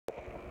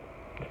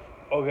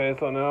Okay,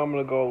 so now I'm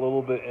gonna go a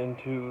little bit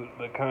into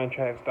the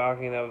contract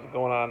stalking that was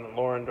going on in the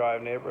Lauren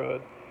Drive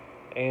neighborhood,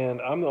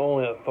 and I'm the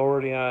only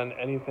authority on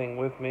anything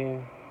with me.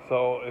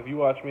 So if you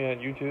watch me on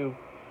YouTube,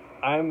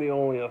 I'm the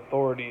only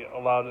authority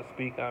allowed to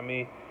speak on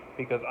me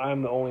because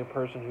I'm the only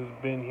person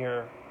who's been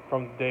here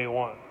from day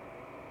one.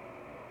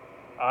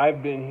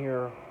 I've been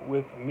here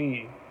with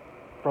me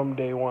from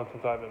day one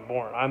since I've been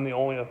born. I'm the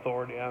only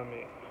authority on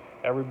me.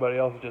 Everybody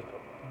else is just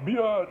a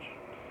biatch,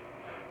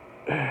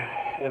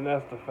 and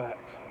that's the fact.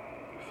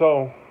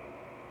 So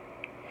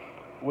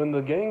when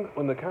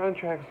the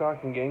contract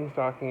stalking, gang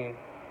stalking,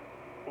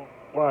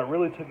 when I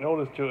really took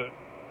notice to it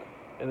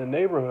in the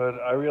neighborhood,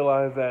 I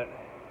realized that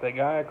the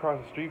guy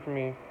across the street from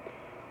me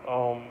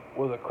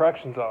was a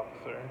corrections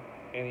officer,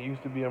 and he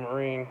used to be a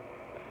Marine.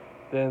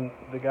 Then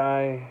the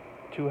guy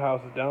two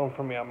houses down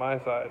from me on my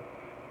side,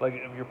 like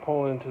if you're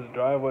pulling into the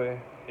driveway,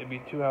 it'd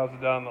be two houses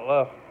down on the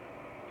left.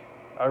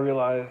 I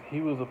realized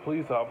he was a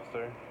police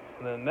officer,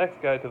 and then the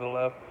next guy to the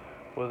left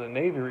was a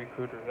Navy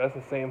recruiter. That's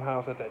the same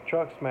house that that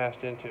truck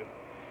smashed into.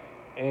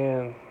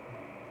 And,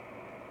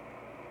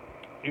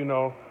 you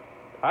know,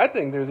 I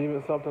think there's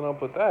even something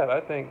up with that.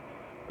 I think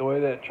the way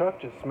that truck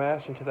just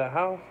smashed into that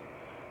house,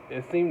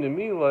 it seemed to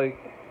me like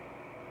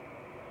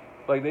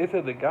they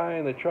said the guy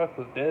in the truck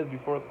was dead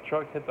before the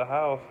truck hit the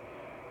house.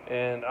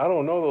 And I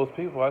don't know those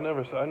people. I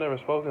never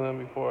spoken to them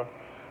before,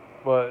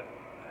 but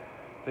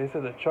they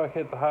said the truck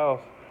hit the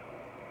house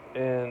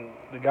and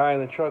the guy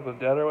in the truck was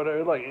dead or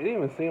whatever. Like it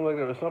even seemed like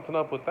there was something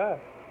up with that.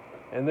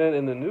 And then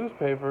in the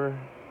newspaper,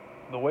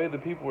 the way the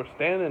people were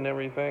standing and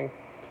everything,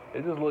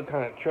 it just looked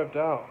kind of tripped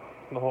out.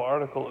 The whole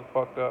article is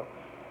fucked up.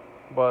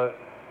 But,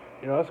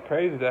 you know, it's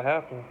crazy that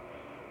happened.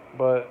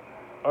 But,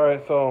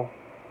 alright, so,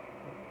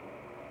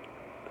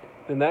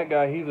 then that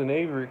guy, he's a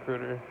Navy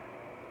recruiter.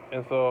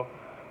 And so,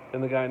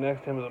 then the guy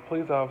next to him is a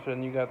police officer,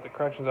 and you got the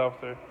corrections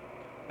officer.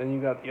 Then you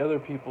got the other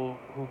people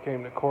who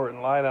came to court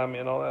and lied on me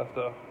and all that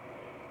stuff.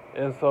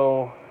 And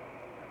so,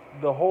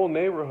 the whole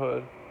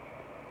neighborhood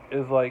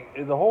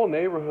the whole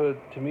neighborhood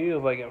to me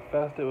is like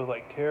infested with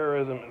like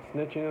terrorism and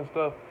snitching and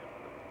stuff.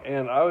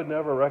 And I would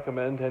never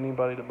recommend to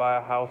anybody to buy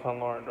a house on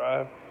Lauren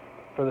Drive.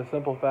 For the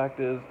simple fact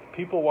is,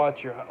 people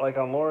watch your like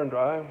on Lauren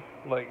Drive,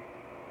 like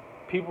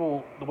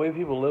people the way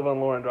people live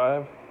on Lauren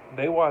Drive,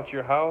 they watch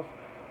your house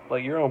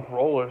like you're on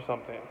parole or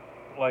something.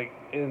 Like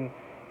in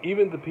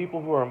even the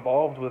people who are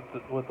involved with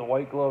the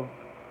white glove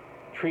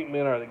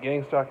treatment or the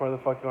gang stalking, whatever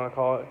the fuck you want to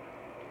call it,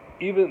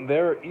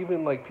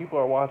 even like people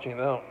are watching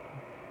them.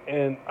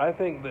 And I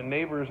think the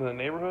neighbors in the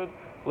neighborhood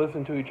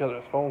listen to each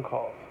other's phone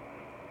calls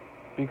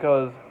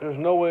because there's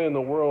no way in the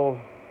world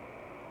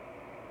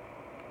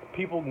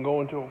people can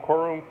go into a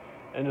courtroom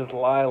and just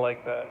lie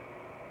like that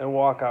and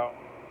walk out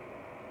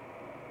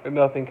and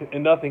nothing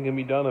can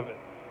be done of it.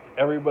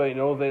 Everybody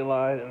knows they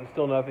lied and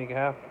still nothing can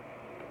happen.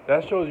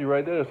 That shows you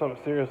right there there's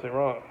something seriously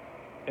wrong.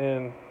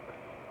 And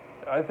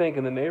I think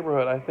in the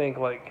neighborhood, I think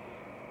like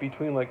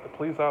between like the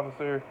police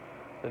officer,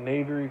 the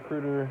Navy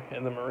recruiter,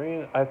 and the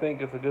Marine, I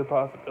think it's a good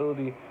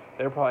possibility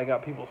they probably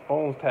got people's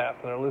phones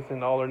tapped and they're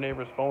listening to all their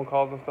neighbors' phone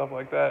calls and stuff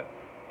like that.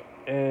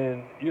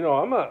 And you know,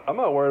 I'm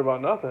not worried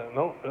about nothing.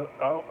 No,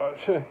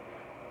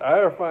 I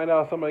ever find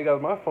out somebody got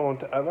my phone.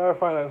 If I ever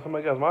find out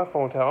somebody got my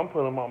phone tapped, I'm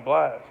putting them on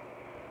blast.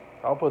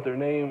 I'll put their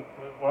name.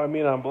 What I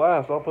mean on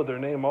blast, I'll put their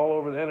name all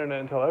over the internet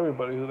and tell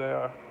everybody who they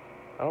are.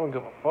 I don't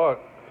give a fuck.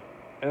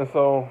 And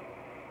so,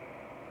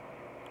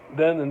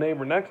 then the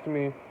neighbor next to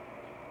me,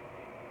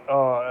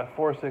 at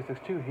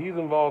 4662, he's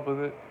involved with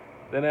it.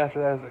 Then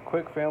after that is the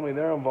Quick family,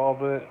 they're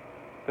involved with it.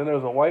 Then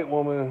there's a white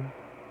woman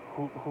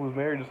who's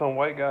married to some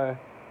white guy,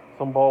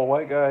 some bald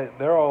white guy.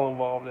 They're all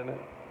involved in it.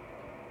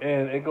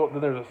 And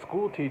then there's a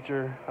school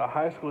teacher, a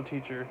high school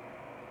teacher,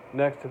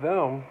 next to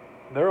them.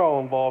 They're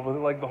all involved with it.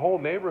 Like the whole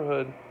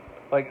neighborhood,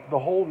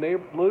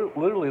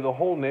 literally the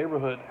whole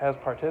neighborhood has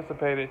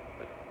participated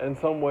in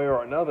some way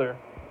or another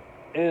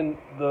in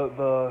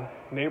the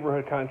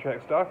neighborhood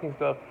contract stalking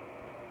stuff.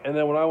 And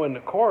then when I went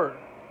to court,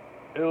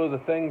 it was a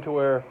thing to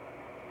where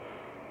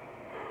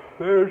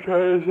they were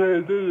trying to say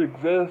it didn't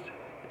exist.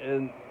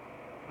 And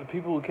the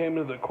people who came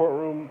into the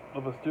courtroom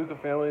of the Stuka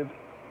family,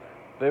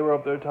 they were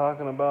up there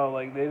talking about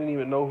like they didn't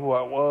even know who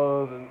I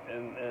was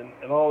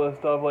and all this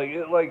stuff.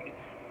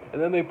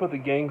 And then they put the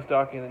gang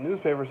stalking in the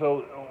newspaper.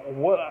 So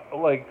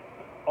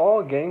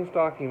all gang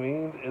stalking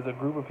means is a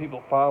group of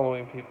people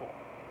following people.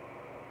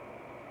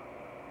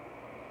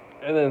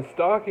 And then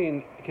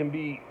stalking can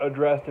be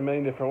addressed in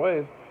many different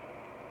ways.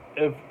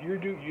 If you're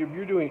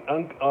doing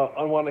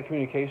unwanted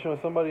communication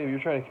with somebody, if you're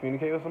trying to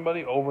communicate with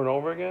somebody over and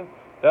over again,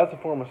 that's a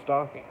form of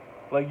stalking.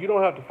 Like you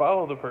don't have to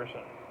follow the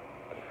person.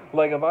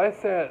 Like if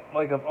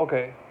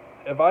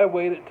if I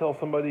waited till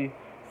somebody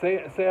say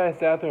I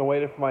sat there and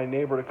waited for my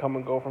neighbor to come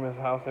and go from his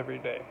house every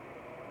day,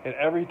 and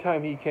every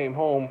time he came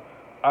home,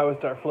 I would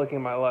start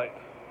flicking my lights.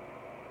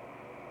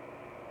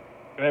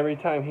 And every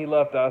time he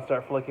left, I would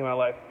start flicking my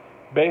lights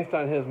based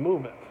on his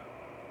movements.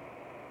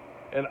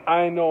 And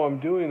I know I'm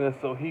doing this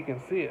so he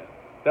can see it.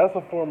 That's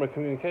a form of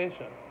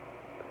communication.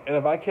 And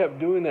if I kept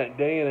doing that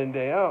day in and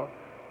day out,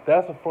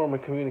 that's a form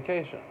of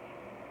communication.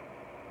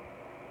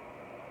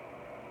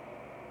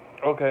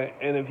 Okay,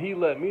 and if he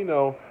let me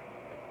know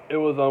it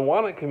was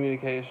unwanted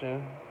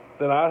communication,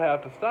 then I'd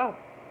have to stop.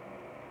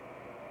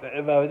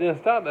 If I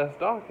didn't stop, that's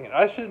stalking.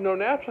 I should know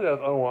naturally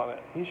that's unwanted.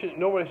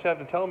 Nobody should have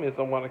to tell me it's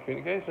unwanted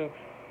communication.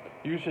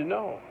 You should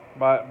know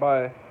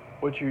by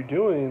what you're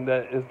doing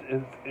that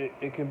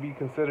it can be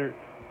considered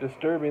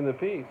disturbing the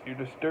peace. You're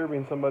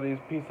disturbing somebody's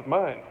peace of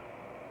mind.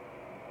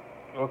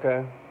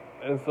 Okay,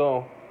 and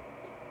so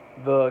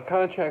the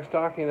contract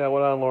stalking that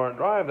went on Lauren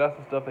Drive, that's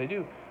the stuff they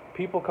do.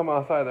 People come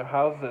outside their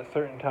houses at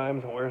certain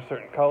times and wear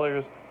certain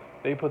colors.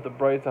 They put the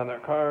brights on their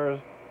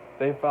cars.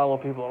 They follow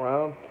people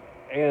around,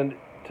 and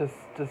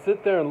to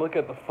sit there and look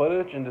at the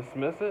footage and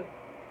dismiss it,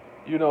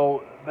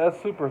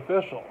 that's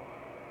superficial.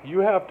 You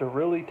have to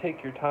really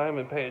take your time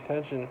and pay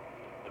attention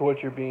to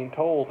what you're being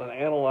told and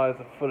analyze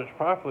the footage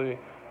properly,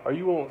 or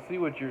you won't see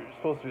what you're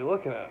supposed to be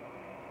looking at.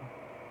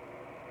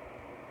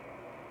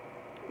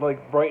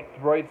 Like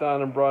brights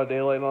on in broad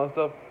daylight and all that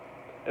stuff.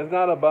 It's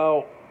not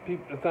about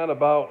people. It's not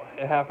about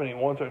it happening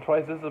once or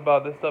twice. This is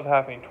about this stuff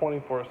happening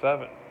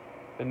 24/7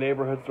 in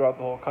neighborhoods throughout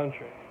the whole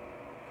country.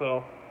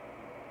 So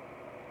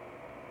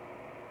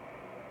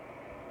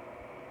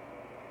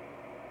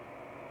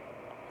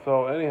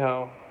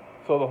anyhow,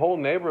 so the whole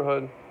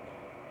neighborhood,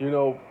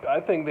 I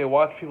think they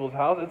watch people's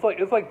houses.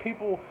 It's like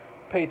people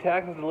pay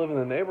taxes to live in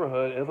the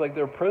neighborhood. It's like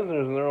they're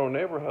prisoners in their own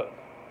neighborhoods.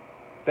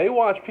 They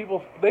watch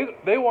people.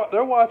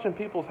 They're watching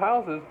people's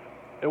houses,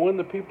 and when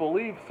the people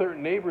leave,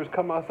 certain neighbors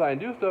come outside and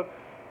do stuff.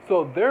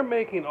 So they're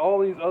making all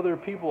these other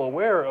people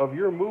aware of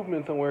your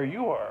movements and where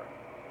you are.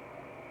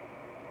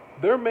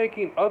 They're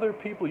making other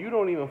people you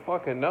don't even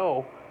fucking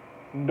know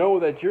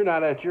that you're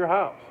not at your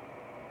house,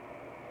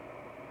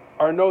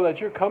 or know that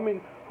you're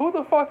coming. Who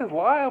the fuck is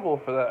liable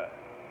for that?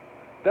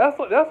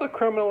 That's a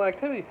criminal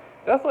activity.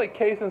 That's like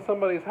casing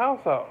somebody's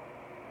house out.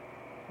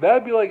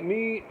 That'd be like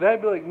me.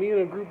 That'd be like me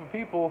and a group of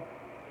people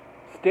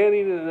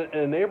standing in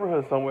a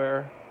neighborhood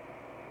somewhere,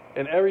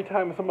 and every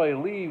time somebody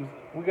leaves,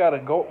 we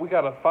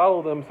gotta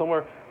follow them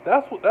somewhere.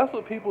 That's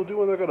what people do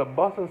when they're gonna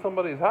bust in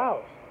somebody's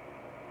house.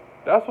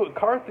 That's what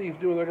car thieves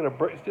do when they're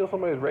gonna steal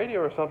somebody's radio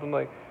or something.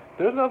 Like,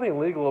 there's nothing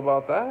legal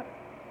about that.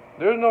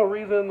 There's no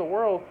reason in the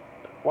world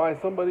why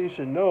somebody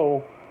should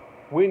know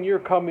when you're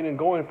coming and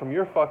going from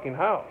your fucking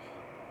house.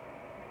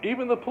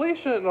 Even the police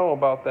shouldn't know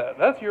about that.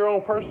 That's your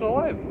own personal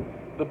life.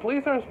 The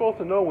police aren't supposed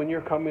to know when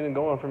you're coming and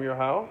going from your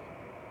house.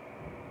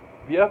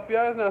 The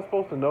FBI is not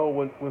supposed to know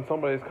when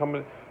somebody's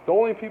coming. The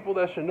only people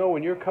that should know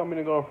when you're coming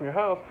and going from your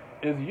house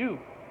is you,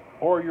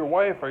 or your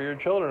wife, or your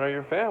children, or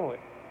your family.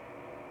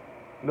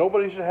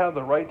 Nobody should have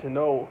the right to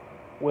know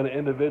when an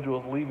individual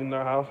is leaving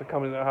their house or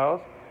coming to their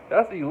house.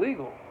 That's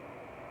illegal.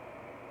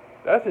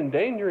 That's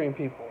endangering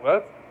people.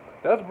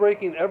 That's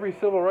breaking every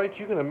civil right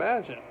you can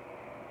imagine.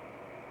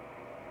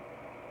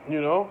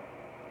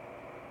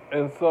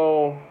 And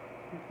so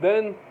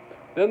then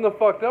the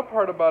fucked up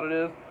part about it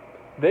is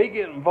they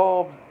get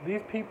involved.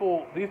 These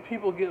people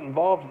get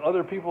involved with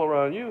other people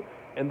around you,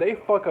 and they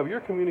fuck up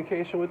your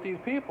communication with these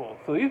people.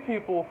 So these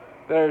people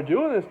that are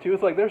doing this to you,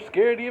 it's like they're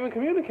scared to even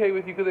communicate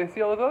with you because they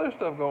see all this other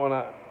stuff going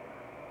on.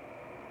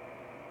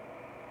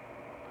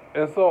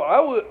 And so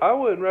I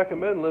wouldn't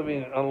recommend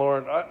living on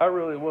Lauren. I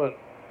really wouldn't.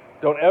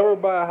 Don't ever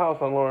buy a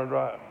house on Lauren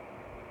Drive.